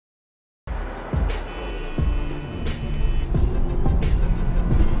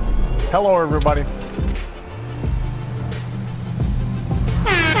Hello, everybody.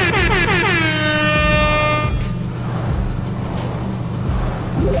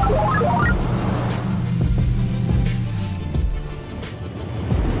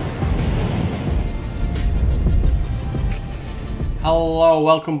 Hello,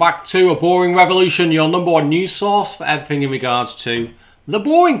 welcome back to A Boring Revolution, your number one news source for everything in regards to the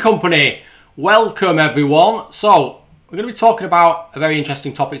Boeing company. Welcome everyone. So, we're going to be talking about a very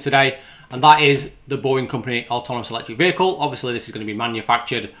interesting topic today, and that is the Boeing company autonomous electric vehicle. Obviously, this is going to be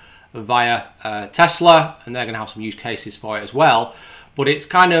manufactured via Tesla, and they're going to have some use cases for it as well. But its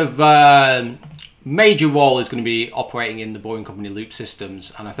kind of major role is going to be operating in the Boeing company loop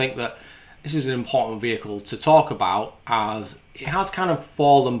systems, and I think that this is an important vehicle to talk about as it has kind of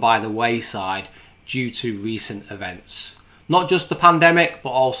fallen by the wayside due to recent events. Not just the pandemic,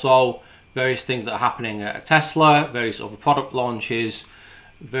 but also various things that are happening at Tesla, various other product launches,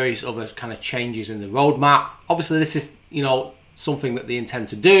 various other kind of changes in the roadmap. Obviously, this is, something that they intend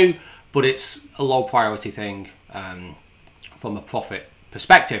to do, but it's a low priority thing from a profit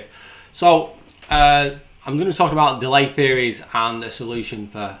perspective. So, I'm going to talk about delay theories and a solution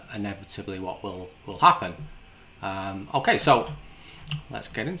for inevitably what will happen. Okay, so let's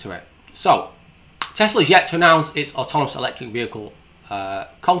get into it. So, Tesla's yet to announce its autonomous electric vehicle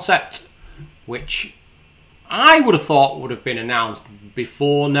concept, which I would have thought would have been announced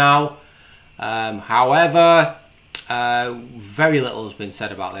before now. However, very little has been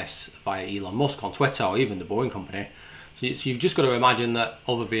said about this via Elon Musk on Twitter or even the Boeing company. So you've just got to imagine that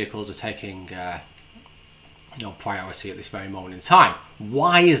other vehicles are taking priority at this very moment in time.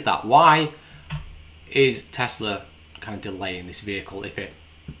 Why is that? Why is Tesla kind of delaying this vehicle if it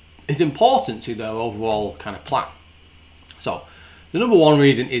is important to their overall kind of plan? So the number one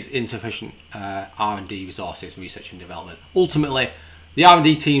reason is insufficient R&D resources, research and development. Ultimately, the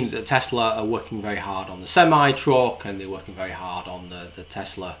R&D teams at Tesla are working very hard on the semi-truck, and they're working very hard on the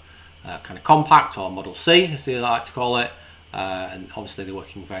Tesla kind of compact, or Model C as they like to call it, and obviously they're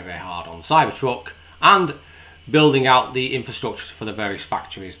working very, very hard on the Cybertruck and building out the infrastructure for the various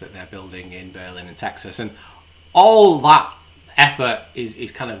factories that they're building in Berlin and Texas. And all that effort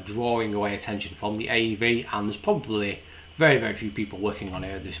is kind of drawing away attention from the AEV, and there's probably very, very few people working on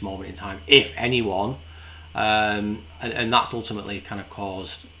it at this moment in time, if anyone. And that's ultimately kind of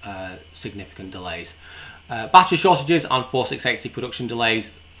caused significant delays. Battery shortages and 4680 production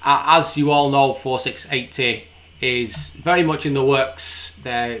delays. As you all know, 4680 is very much in the works.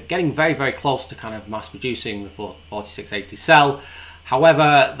 They're getting very, very close to kind of mass producing the 4680 cell.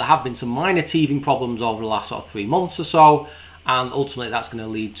 However, there have been some minor teething problems over the last sort of 3 months or so, and ultimately that's going to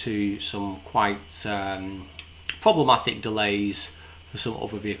lead to some quite problematic delays for some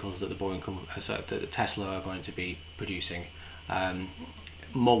other vehicles that the Tesla are going to be producing.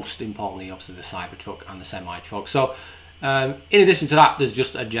 Most importantly, obviously, the Cybertruck and the semi-truck. So, in addition to that, there's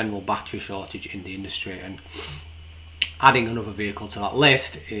just a general battery shortage in the industry, and adding another vehicle to that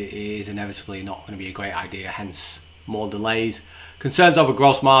list is inevitably not going to be a great idea, hence more delays. Concerns over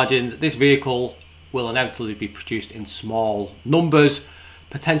gross margins. This vehicle will inevitably be produced in small numbers,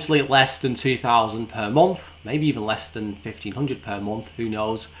 potentially less than 2,000 per month, maybe even less than 1,500 per month, who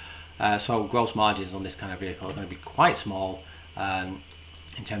knows. So gross margins on this kind of vehicle are going to be quite small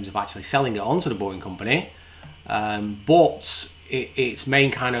in terms of actually selling it onto the Boeing company. But its main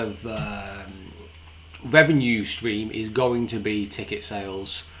kind of revenue stream is going to be ticket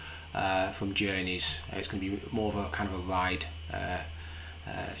sales from journeys. It's going to be more of a kind of a ride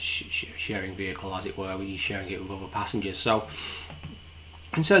sharing vehicle, as it were, when you're sharing it with other passengers. So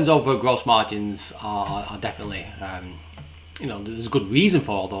concerns over gross margins are definitely, there's a good reason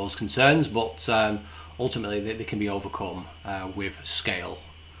for all those concerns, but ultimately they can be overcome with scale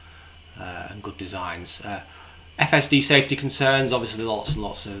and good designs. Fsd Safety Concerns. Obviously, lots and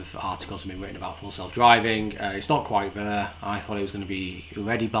lots of articles have been written about full self-driving. It's not quite there. I thought it was going to be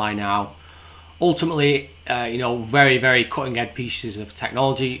ready by now. Ultimately, very, very cutting-edge pieces of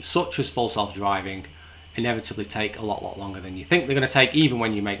technology, such as full self-driving, inevitably take a lot longer than you think they're going to take, even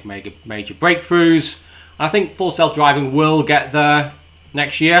when you make major breakthroughs. And I think full self-driving will get there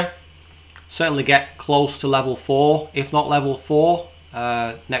next year. Certainly get close to level 4, if not level 4,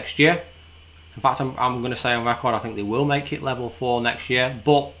 next year. In fact, I'm going to say on record, I think they will make it level 4 next year,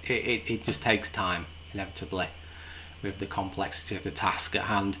 but it just takes time, inevitably, with the complexity of the task at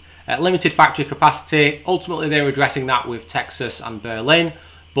hand. Limited factory capacity. Ultimately, they're addressing that with Texas and Berlin,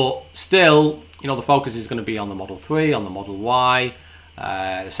 but still, the focus is going to be on the Model 3, on the Model Y,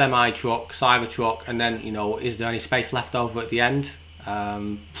 the semi-truck, Cybertruck, and then, is there any space left over at the end?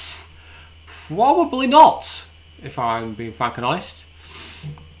 Probably not, if I'm being frank and honest.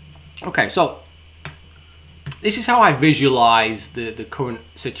 Okay, so this is how I visualize the current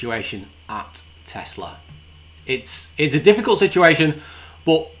situation at Tesla. It's a difficult situation,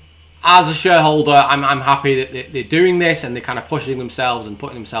 but as a shareholder, I'm happy that they're doing this and they're kind of pushing themselves and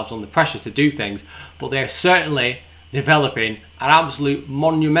putting themselves under pressure to do things. But they're certainly developing an absolute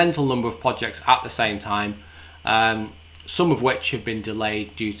monumental number of projects at the same time, some of which have been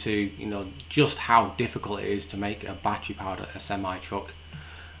delayed due to just how difficult it is to make a battery-powered semi truck.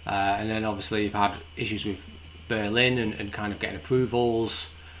 And then obviously you've had issues with Berlin and kind of getting approvals.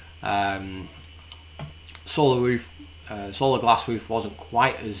 Solar glass roof wasn't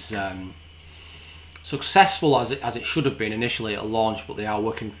quite as successful as it should have been initially at launch, but they are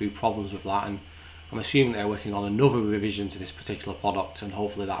working through problems with that, and I'm assuming they're working on another revision to this particular product, and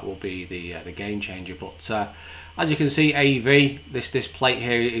hopefully that will be the game changer. But as you can see, AEV, this plate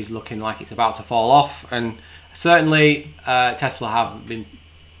here is looking like it's about to fall off, and certainly Tesla have been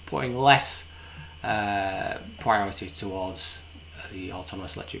putting less priority towards the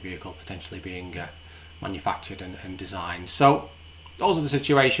autonomous electric vehicle potentially being manufactured and designed. So those are the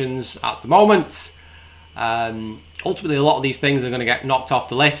situations at the moment. Ultimately, a lot of these things are going to get knocked off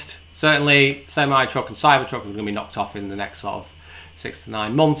the list. Certainly, semi-truck and Cybertruck are going to be knocked off in the next sort of 6 to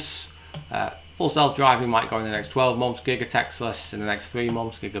 9 months. Full self-driving might go in the next 12 months. Giga Texas in the next 3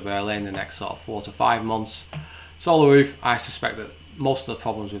 months. Giga Berlin in the next sort of 4 to 5 months. Solar roof, I suspect that most of the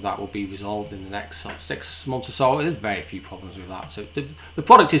problems with that will be resolved in the next sort of 6 months or so. There's very few problems with that. So the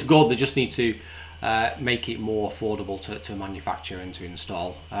product is good. They just need to make it more affordable to manufacture and to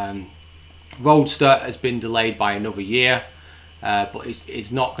install. Roadster has been delayed by another year, but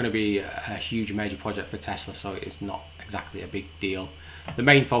it's not going to be a huge major project for Tesla, so it's not exactly a big deal. The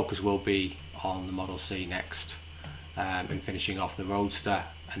main focus will be on the Model C next, and finishing off the Roadster,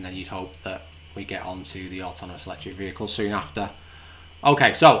 and then you'd hope that we get onto the autonomous electric vehicle soon after.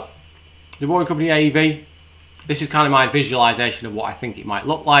 Okay, so the Boeing company AEV, this is kind of my visualization of what I think it might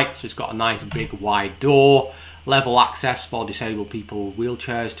look like. So it's got a nice big wide door, level access for disabled people with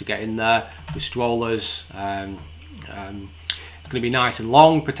wheelchairs to get in there, with strollers. It's going to be nice and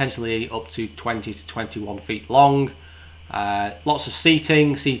long, potentially up to 20 to 21 feet long. Lots of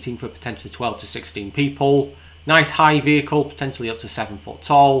seating for potentially 12 to 16 people. Nice high vehicle, potentially up to 7 foot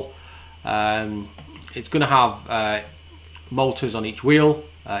tall. It's going to have motors on each wheel.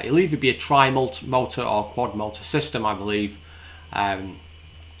 It'll either be a tri-motor or quad motor system, I believe.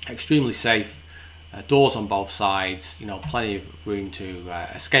 Extremely safe. Doors on both sides. Plenty of room to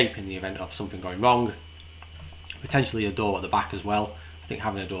escape in the event of something going wrong. Potentially a door at the back as well. I think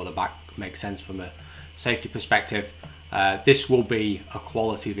having a door at the back makes sense from a safety perspective. This will be a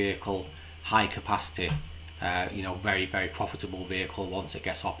quality vehicle, high capacity. Very, very profitable vehicle once it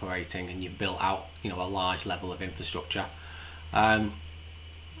gets operating and you've built out, a large level of infrastructure.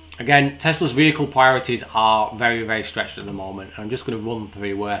 Again, Tesla's vehicle priorities are very, very stretched at the moment. I'm just going to run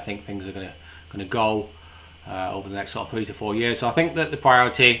through where I think things are going to go over the next sort of 3 to 4 years. So I think that the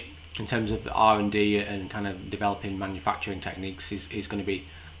priority in terms of R&D and kind of developing manufacturing techniques is going to be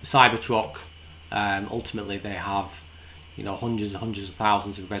the Cybertruck. Ultimately, they have hundreds and hundreds of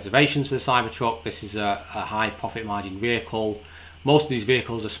thousands of reservations for the Cybertruck. This is a high profit margin vehicle. Most of these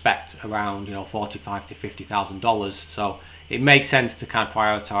vehicles are spec'd around $45,000 to $50,000, so it makes sense to kind of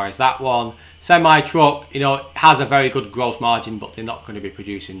prioritize that one. Semi-truck, has a very good gross margin, but they're not going to be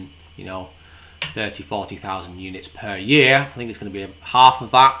producing 30,000-40,000 units per year. I think it's going to be half of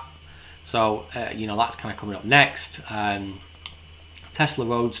that. So that's kind of coming up next. Tesla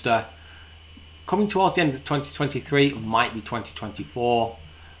Roadster coming towards the end of 2023, might be 2024.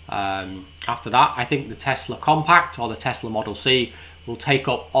 After that, I think the Tesla Compact or the Tesla Model C will take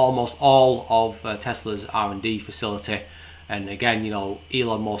up almost all of Tesla's R&D facility. And again,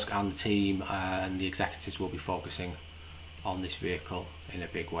 Elon Musk and the team and the executives will be focusing on this vehicle in a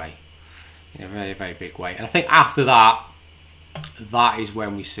big way, in a very, very big way. And I think after that, that is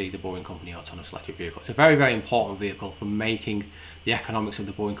when we see the Boeing Company autonomous electric vehicle. It's a very, very important vehicle for making the economics of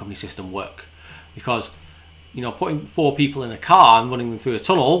the Boeing Company system work. Because putting 4 people in a car and running them through a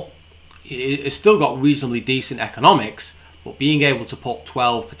tunnel, it's still got reasonably decent economics, but being able to put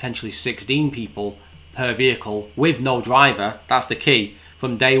 12, potentially 16 people per vehicle with no driver, that's the key.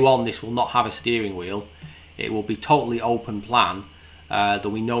 From day one, this will not have a steering wheel. It will be totally open plan.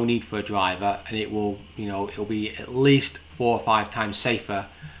 There'll be no need for a driver, and it will, it'll be at least 4 or 5 times safer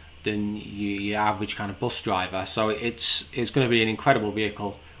than your average kind of bus driver. So it's going to be an incredible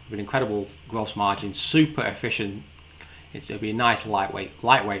vehicle with incredible gross margin, super efficient. It'll be a nice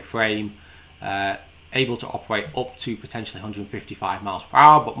lightweight frame, able to operate up to potentially 155 miles per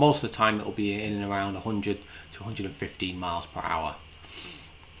hour, but most of the time it'll be in and around 100 to 115 miles per hour.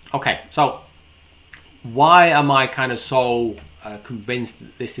 Okay, so why am I kind of so convinced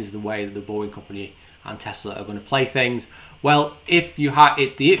that this is the way that the Boeing company and Tesla are going to play things? Well, if you have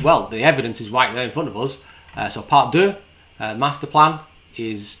it, the evidence is right there in front of us. So Part Deux, master plan,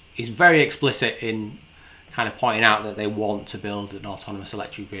 is very explicit in kind of pointing out that they want to build an autonomous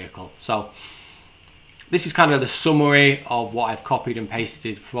electric vehicle. So this is kind of the summary of what I've copied and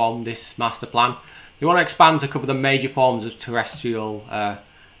pasted from this master plan. They want to expand to cover the major forms of terrestrial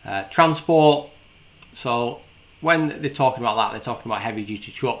transport. So when they're talking about that, they're talking about heavy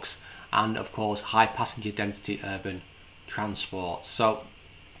duty trucks and of course high passenger density urban transport. So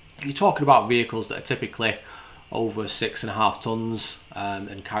you're talking about vehicles that are typically over 6.5 tons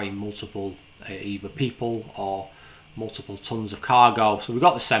and carry multiple either people or multiple tons of cargo. So we've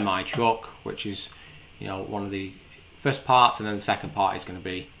got the semi truck, which is, you know, one of the first parts, and then the second part is going to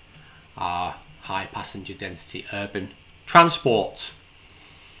be our high passenger density urban transport.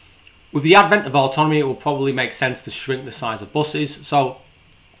 With the advent of autonomy, it will probably make sense to shrink the size of buses. So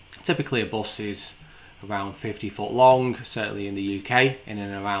typically a bus is around 50 foot long, certainly in the UK, in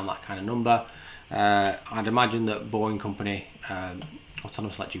and around that kind of number. I'd imagine that Boeing company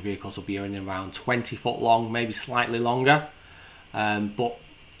autonomous electric vehicles will be in around 20 foot long, maybe slightly longer. But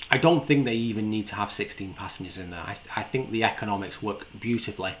I don't think they even need to have 16 passengers in there. I think the economics work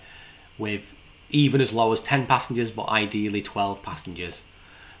beautifully with even as low as 10 passengers, but ideally 12 passengers.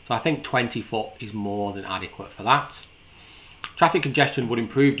 So I think 20 foot is more than adequate for that. Traffic congestion would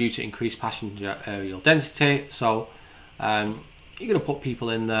improve due to increased passenger aerial density. So you're going to put people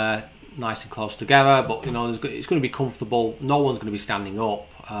in there nice and close together, but you know it's going to be comfortable. No one's going to be standing up.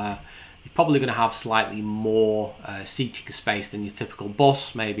 You're probably going to have slightly more seating space than your typical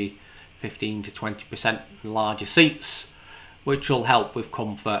bus, maybe 15 to 20% larger seats, which will help with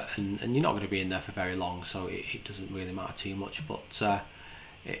comfort, and you're not going to be in there for very long, so it doesn't really matter too much. But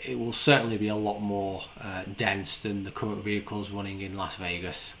it will certainly be a lot more dense than the current vehicles running in Las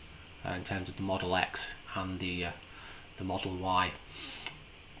Vegas in terms of the Model X and the Model Y.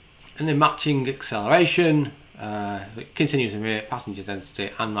 And then matching acceleration, continuous passenger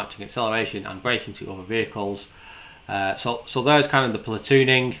density and matching acceleration and braking to other vehicles. So there's kind of the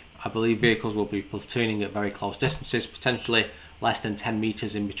platooning. I believe vehicles will be platooning at very close distances, potentially less than 10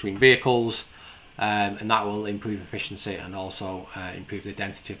 meters in between vehicles. And that will improve efficiency and also improve the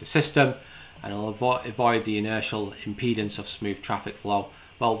density of the system, and it'll avoid the inertial impedance of smooth traffic flow.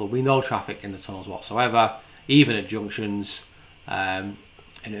 Well, there'll be no traffic in the tunnels whatsoever, even at junctions, and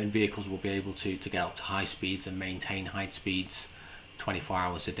vehicles will be able to get up to high speeds and maintain high speeds 24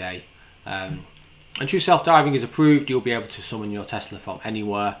 hours a day. And true self-driving is approved. You'll be able to summon your Tesla from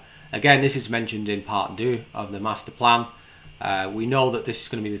anywhere. Again, this is mentioned in Part Deux of the master plan. We know that this is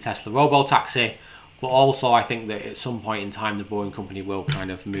going to be the Tesla robo-taxi, but also I think that at some point in time the Boeing company will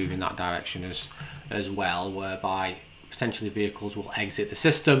kind of move in that direction as well, whereby potentially vehicles will exit the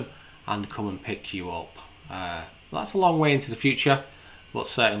system and come and pick you up. That's a long way into the future, but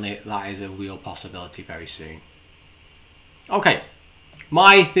certainly that is a real possibility very soon. Okay,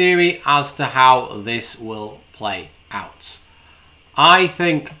 my theory as to how this will play out. I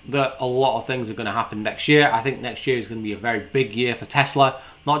think that a lot of things are going to happen next year. I think next year is going to be a very big year for Tesla.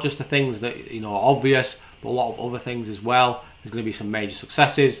 Not just the things that, you know, are obvious, but a lot of other things as well. There's going to be some major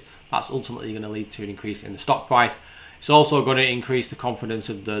successes. That's ultimately going to lead to an increase in the stock price. It's also going to increase the confidence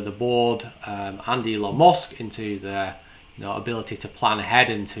of the board and Elon Musk into their, you know, ability to plan ahead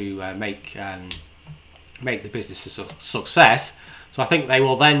and to make the business a success. So I think they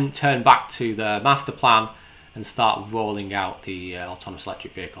will then turn back to the master plan and start rolling out the autonomous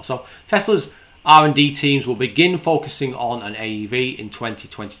electric vehicle. So Tesla's R&D teams will begin focusing on an AEV in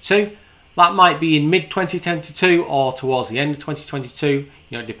 2022. That might be in mid-2022 or towards the end of 2022. You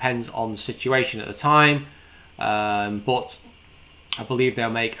know, it depends on the situation at the time. But I believe they'll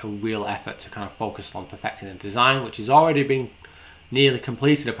make a real effort to kind of focus on perfecting the design, which has already been nearly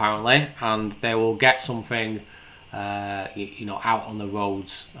completed apparently, and they will get something, you know, out on the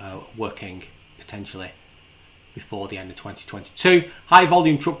roads working potentially before the end of 2022. High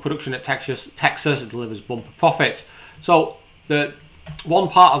volume truck production at Texas delivers bumper profits. So the one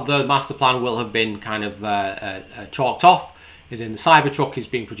part of the master plan will have been kind of chalked off, is in the Cybertruck is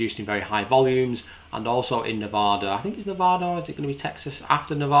being produced in very high volumes, and also in Nevada. I think it's Nevada, or is it going to be Texas?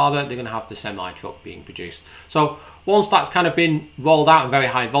 After Nevada, they're going to have the semi-truck being produced. So once that's kind of been rolled out in very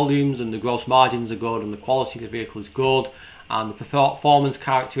high volumes and the gross margins are good and the quality of the vehicle is good and the performance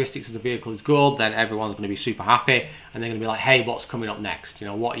characteristics of the vehicle is good, then everyone's going to be super happy, and they're going to be like, hey, what's coming up next? You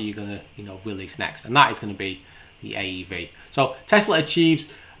know, what are you going to, you know, release next? And that is going to be the AEV. So Tesla achieves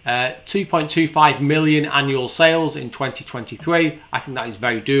 2.25 million annual sales in 2023. I think that is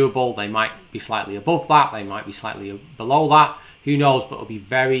very doable. They might be slightly above that. They might be slightly below that. Who knows? But it'll be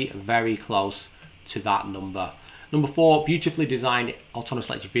very, very close to that number. Number 4, beautifully designed autonomous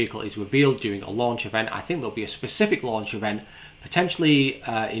electric vehicle is revealed during a launch event. I think there'll be a specific launch event, potentially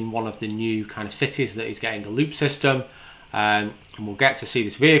in one of the new kind of cities that is getting a loop system. And we'll get to see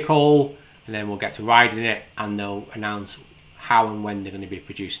this vehicle, and then we'll get to ride in it, and they'll announce how and when they're going to be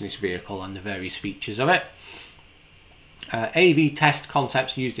producing this vehicle and the various features of it. AEV test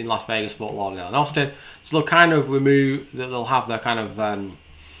concepts used in Las Vegas, Fort Lauderdale and Austin. So they'll kind of they'll have their kind of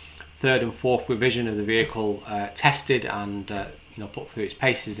third and fourth revision of the vehicle tested and put through its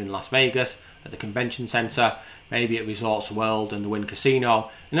paces in Las Vegas at the convention center, maybe at Resorts World and the Wynn Casino,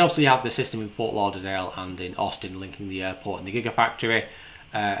 and obviously you have the system in Fort Lauderdale and in Austin linking the airport and the Gigafactory,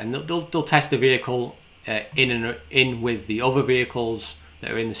 and they'll test the vehicle in with the other vehicles that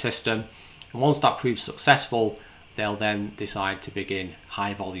are in the system, and once that proves successful, they'll then decide to begin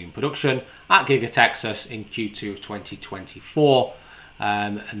high volume production at Giga Texas in Q2 of 2024.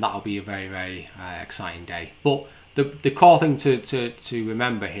 And that'll be a very, very exciting day. But the core thing to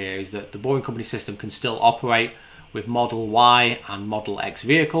remember here is that the Boeing company system can still operate with Model Y and Model X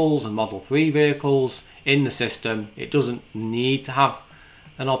vehicles and Model 3 vehicles in the system. It doesn't need to have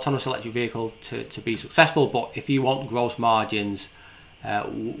an autonomous electric vehicle to be successful, but if you want gross margins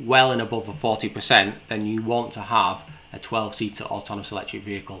well and above the 40%, then you want to have a 12-seater autonomous electric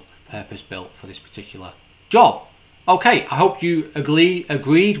vehicle purpose-built for this particular job. Okay, I hope you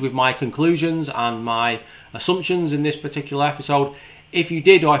agreed with my conclusions and my assumptions in this particular episode. If you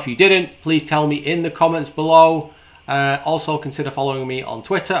did or if you didn't, please tell me in the comments below. Also, consider following me on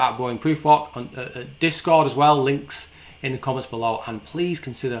Twitter at BoeingProofRock, on Discord as well, links in the comments below. And please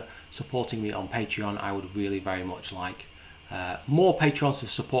consider supporting me on Patreon. I would really very much like more Patreons to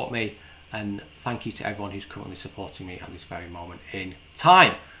support me. And thank you to everyone who's currently supporting me at this very moment in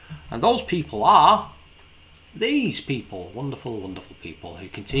time. And those people are these people, wonderful, wonderful people who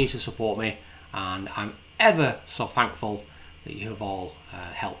continue to support me, and I'm ever so thankful that you have all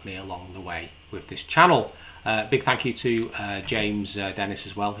helped me along the way with this channel. Big thank you to James Dennis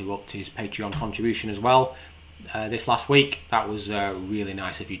as well, who upped his Patreon contribution as well this last week. That was really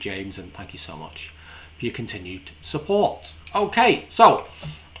nice of you, James, and thank you so much for your continued support. Okay, so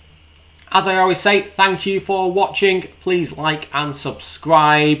as I always say, thank you for watching. Please like and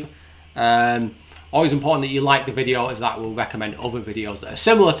subscribe. Always important that you like the video, as that will recommend other videos that are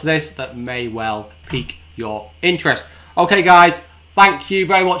similar to this that may well pique your interest. Okay guys, thank you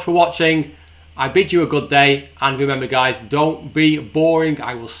very much for watching. I bid you a good day, and remember guys, don't be boring.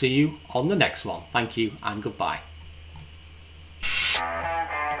 I will see you on the next one. Thank you and goodbye.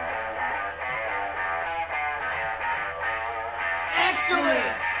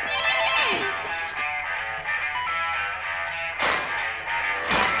 Excellent!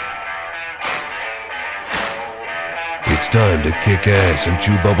 It's time to kick ass and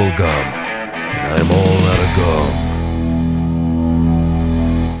chew bubble gum, and I'm all